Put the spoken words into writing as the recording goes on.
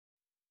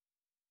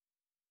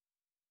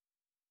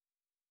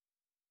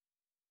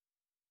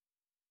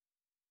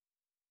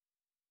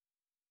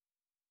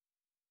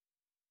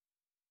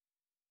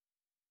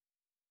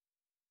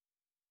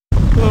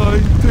I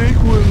think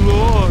we're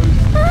lost.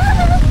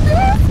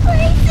 This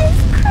place is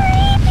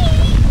creepy!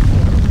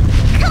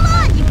 Come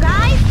on, you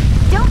guys!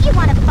 Don't you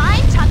want to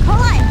find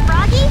Chocola and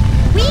Froggy?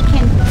 We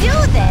can do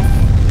this!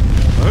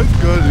 That's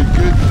gotta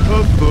get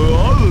tough for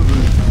all of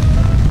us.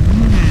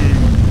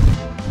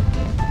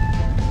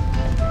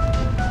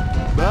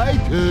 My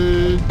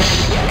turn.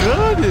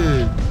 Got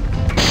it.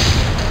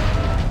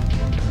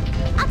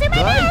 I'll do my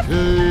My best!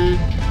 turn.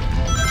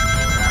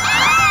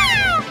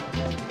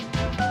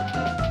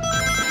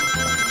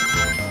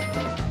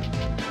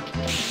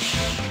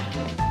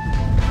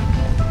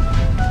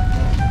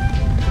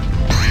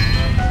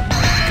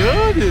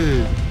 Got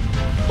it.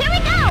 Here we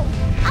go!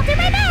 I'll do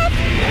my best!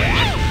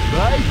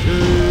 My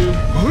turn.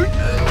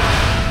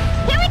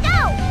 Here we go!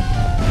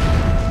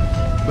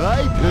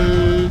 My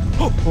turn.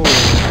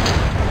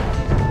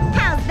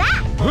 How's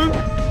that?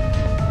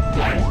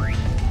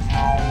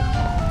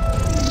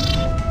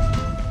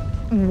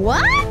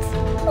 What?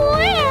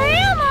 Where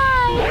am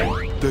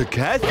I? The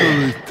castle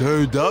is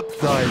turned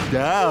upside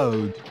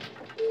down.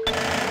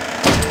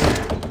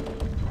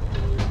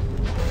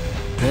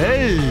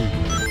 Hey,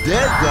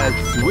 there's that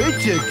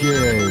switch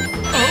again.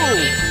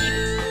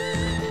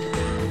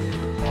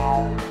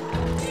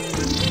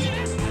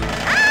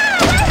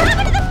 What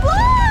happened to the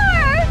floor?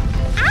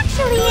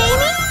 Actually,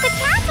 Amy, the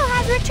castle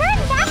has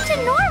returned back to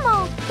normal.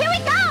 Here we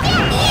go!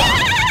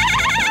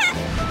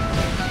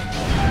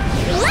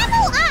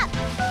 Level up!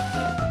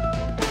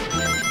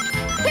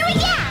 Here we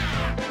go!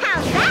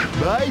 How's that?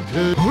 My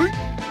turn.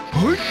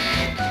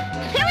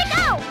 Here we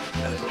go!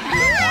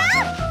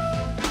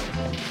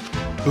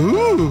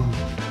 Ooh,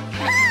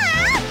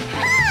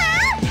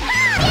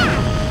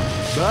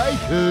 my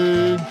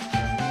turn.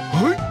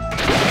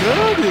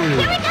 Got Here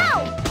we it. go!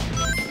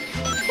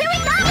 Here we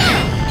go!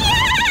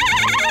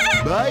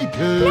 My More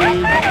turn.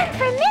 product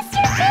for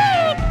Mr.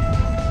 Pig!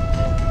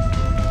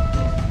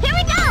 Here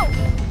we go!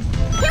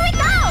 Here we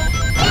go!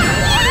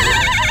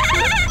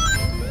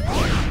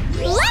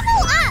 Level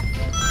up!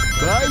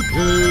 My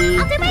turn.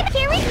 I'll do my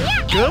here we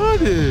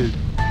Got it.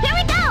 Here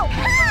we go!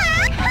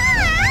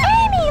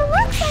 Amy,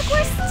 looks like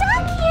we're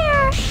stuck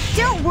here!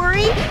 Don't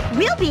worry,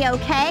 we'll be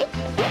okay.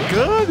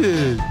 Got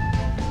it.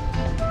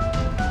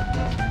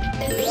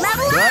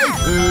 Level My up!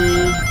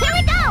 turn. Here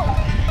we go!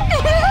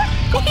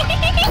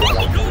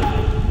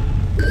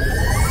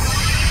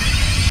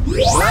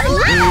 My Level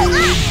turn.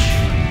 up!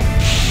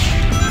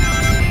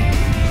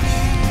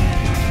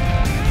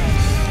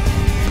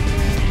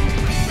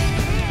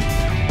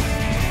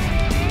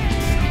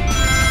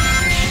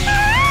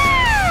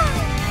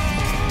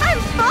 I'm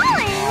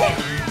falling!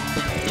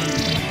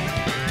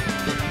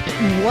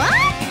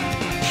 What?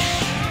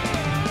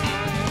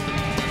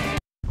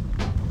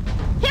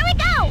 Here we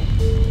go!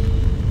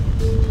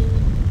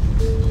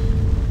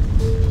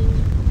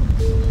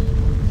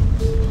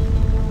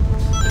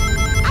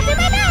 I'll do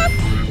my best!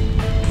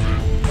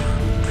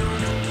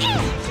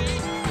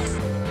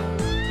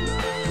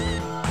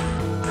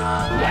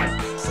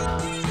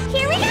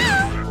 Here we go!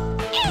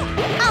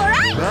 All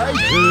right! My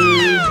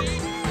turn.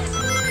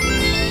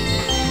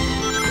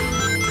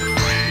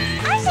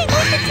 I think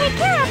we should take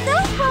care of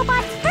those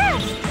robots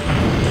first.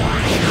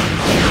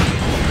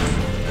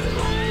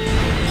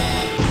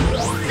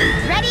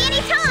 Ready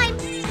anytime.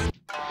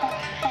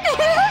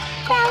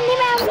 Roundy,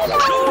 roundy,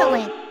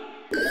 excellent.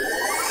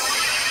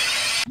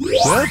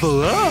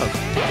 Level up.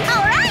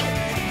 All right.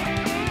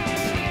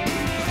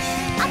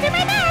 I'll do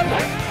my best.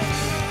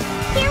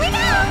 Here we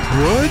go.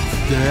 What's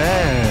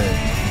that?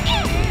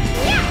 Yeah.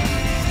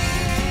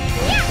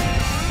 Yeah.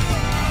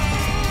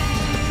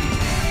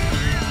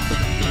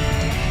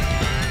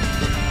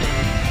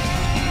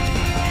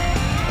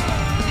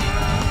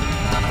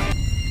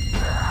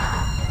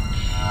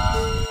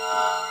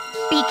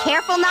 Be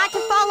careful not to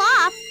fall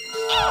off.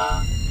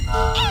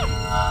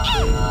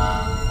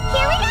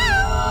 Here we go!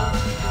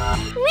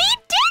 We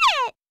did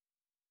it!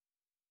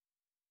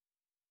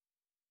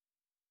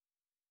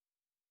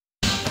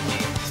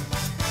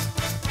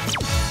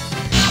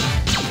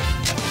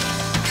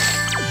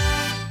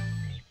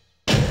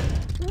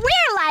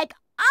 We're like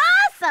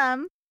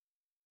awesome!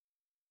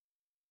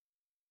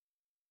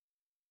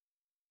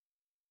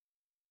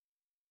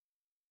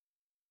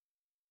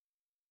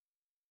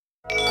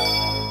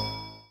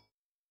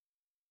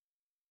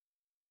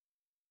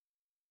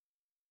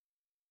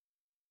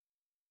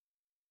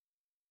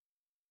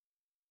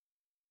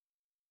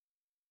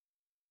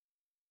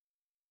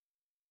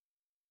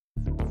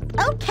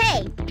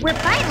 Okay, we're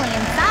finally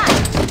inside.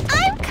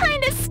 I'm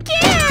kind of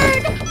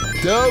scared.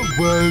 Don't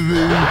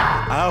worry.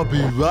 I'll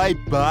be right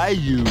by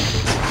you.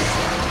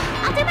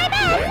 I'll do my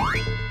best.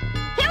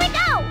 Here we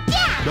go.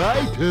 Yeah. My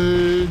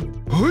turn.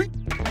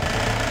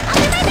 I'll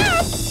do my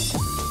best.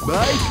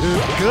 My turn.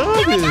 Got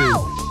Here we it. go.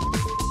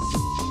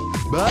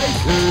 My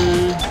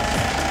turn.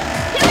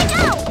 Here we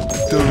go.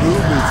 The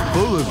room is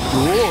full of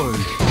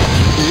doors.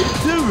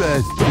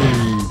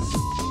 Interesting.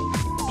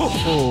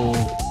 Oh.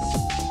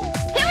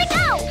 Here we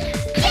go.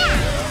 Yeah.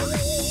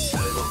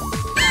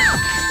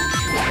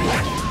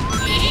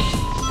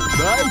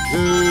 My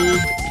turn.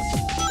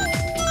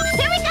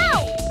 Here we go.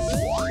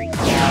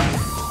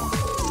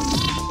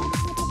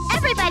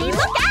 Ready,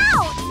 look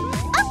out!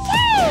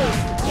 Okay!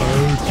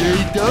 Okay,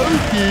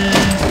 dokie.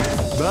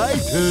 My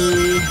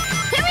turn.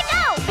 Here we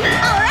go!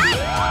 Alright!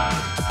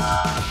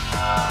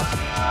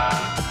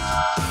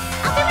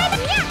 I'll be right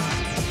back!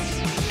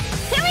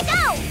 Here we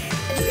go!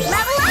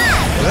 Level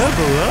up!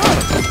 Level up.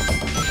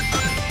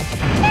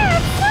 There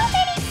are so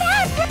many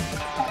bad...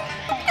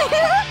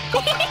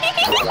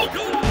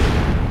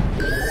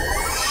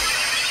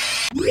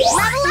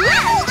 Level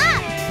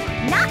up!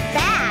 Not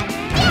bad!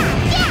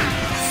 Yeah!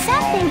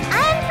 Something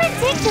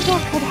unpredictable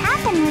could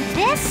happen with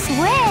this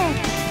switch.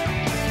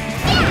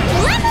 Yeah!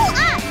 Level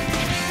up!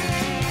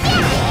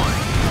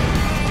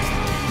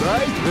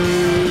 My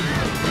turn.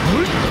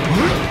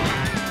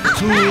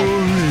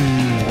 Sorry.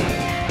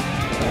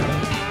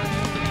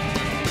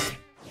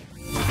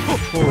 Ho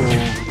ho.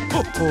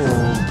 Ho ho.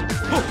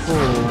 Ho ho.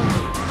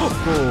 Ho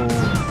ho.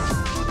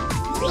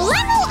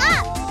 Level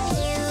up!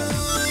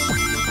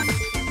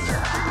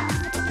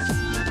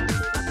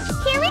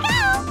 Here we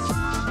go!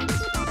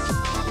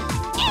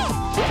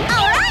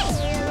 Alright!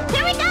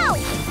 Here we go!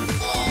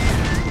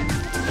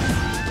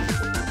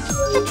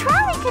 The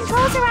trolley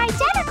controls are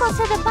identical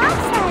to the box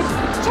head.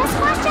 Just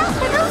watch out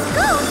for those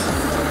ghosts!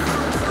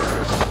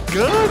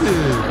 Got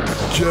it.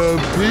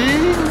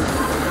 Jumping.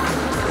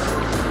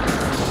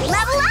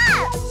 Level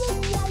up!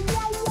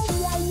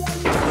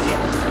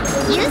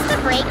 Use the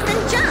brakes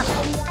and jump.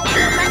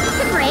 L button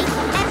to brake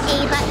and A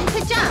button to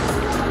jump.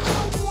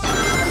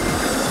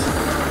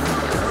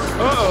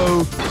 Uh-oh.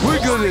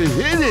 We're gonna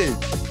hit it.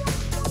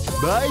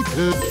 My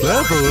turn.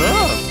 Level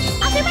up.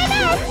 I'll do my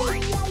best!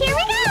 Here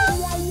we go!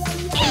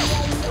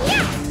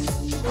 Yeah!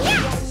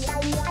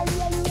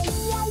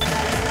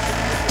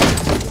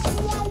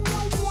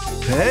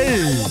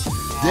 Hey,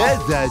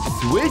 there's that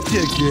switch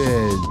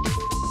again.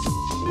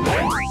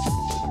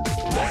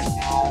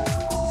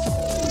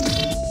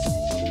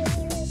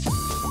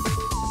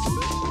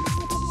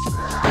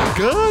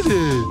 Got it.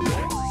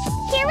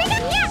 Here we go!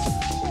 Yeah!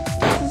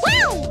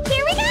 Wow!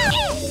 Here we go!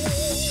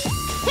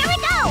 Here we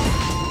go!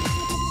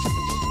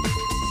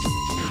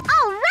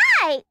 All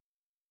right!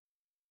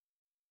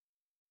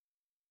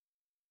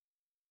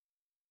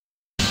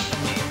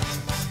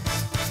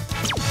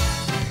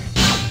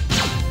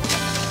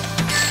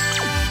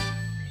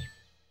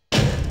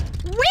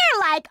 We're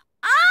like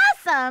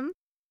awesome!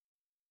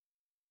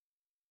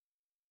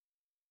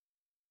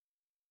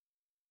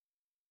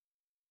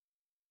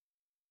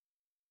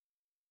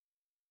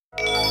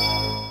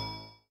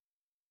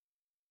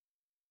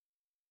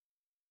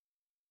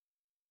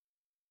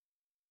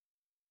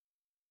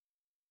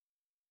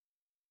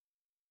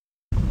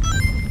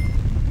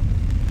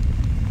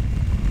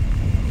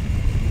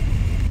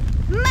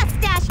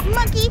 Mustache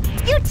monkey,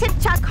 you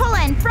tipped Chocola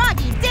and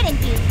Froggy,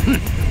 didn't you?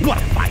 What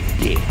if I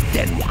did?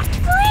 Then what?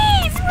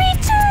 Please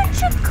return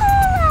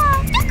Chocola!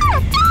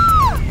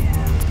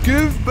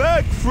 Give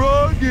back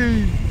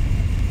Froggy.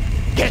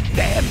 Get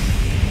them!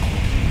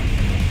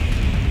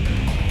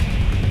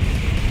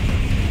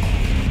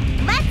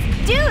 Let's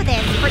do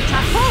this for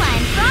Chocola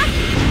and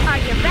Froggy. Are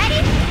you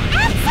ready?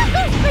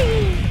 Absolutely!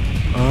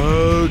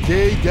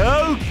 Okay,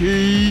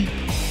 dokie.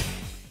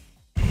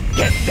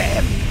 Get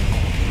them!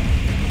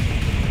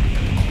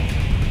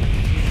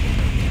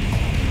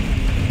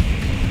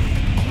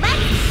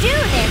 Let's do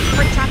this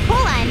for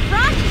Chocola and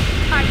Froggy.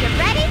 Are you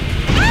ready?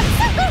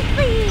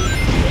 Absolutely!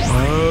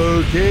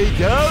 Okay,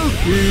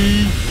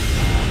 dokie.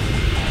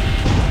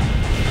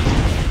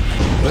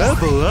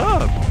 Level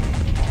up.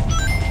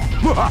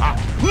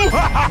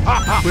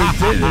 We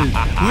did it.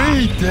 We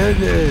did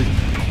it.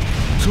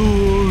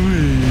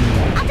 Sorry.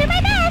 I'll do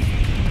my best!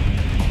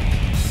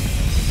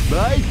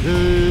 My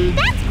turn.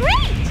 That's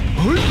great!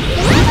 Huh?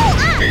 Level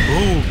up!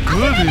 Oh, I'll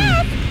do my goody.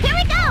 best! Here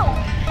we go!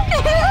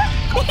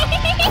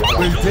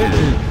 We did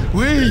it.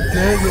 We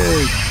did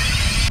it.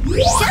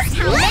 Just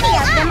how many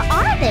of them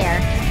are there?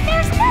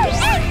 There's no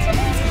end to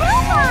these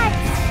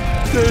robots!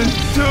 There's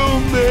so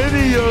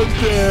many of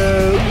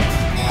them.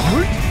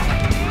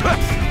 Huh?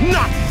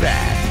 Not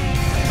bad!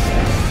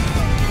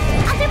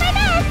 I'll do my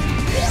best!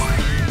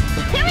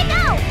 Here we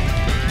go!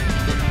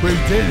 We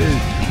did it.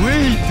 We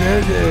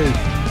did it.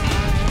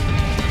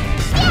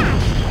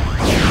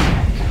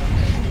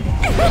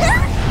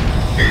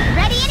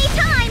 Ready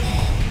anytime!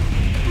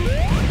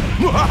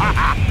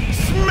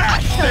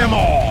 Smash them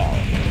all!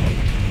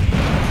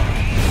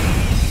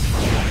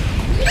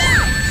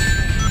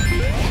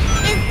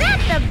 Is that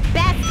the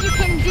best you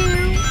can do?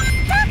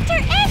 Dr.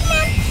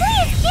 Eggman,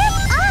 please give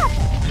up!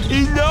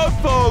 Enough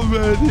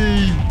already.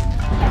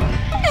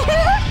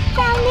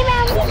 Roundy,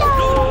 roundy, go!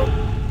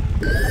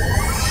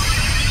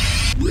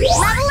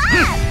 Level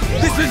up!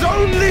 This is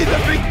only the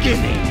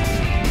beginning!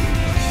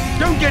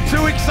 Don't get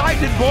too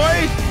excited,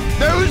 boys!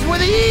 Those were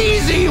the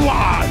easy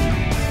ones!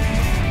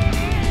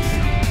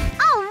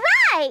 All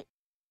right!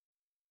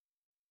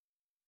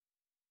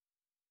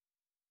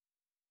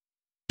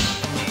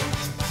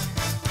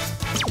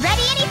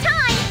 Ready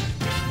anytime!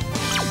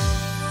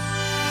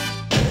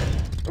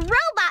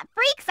 Robot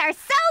freaks are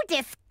so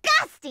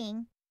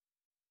disgusting!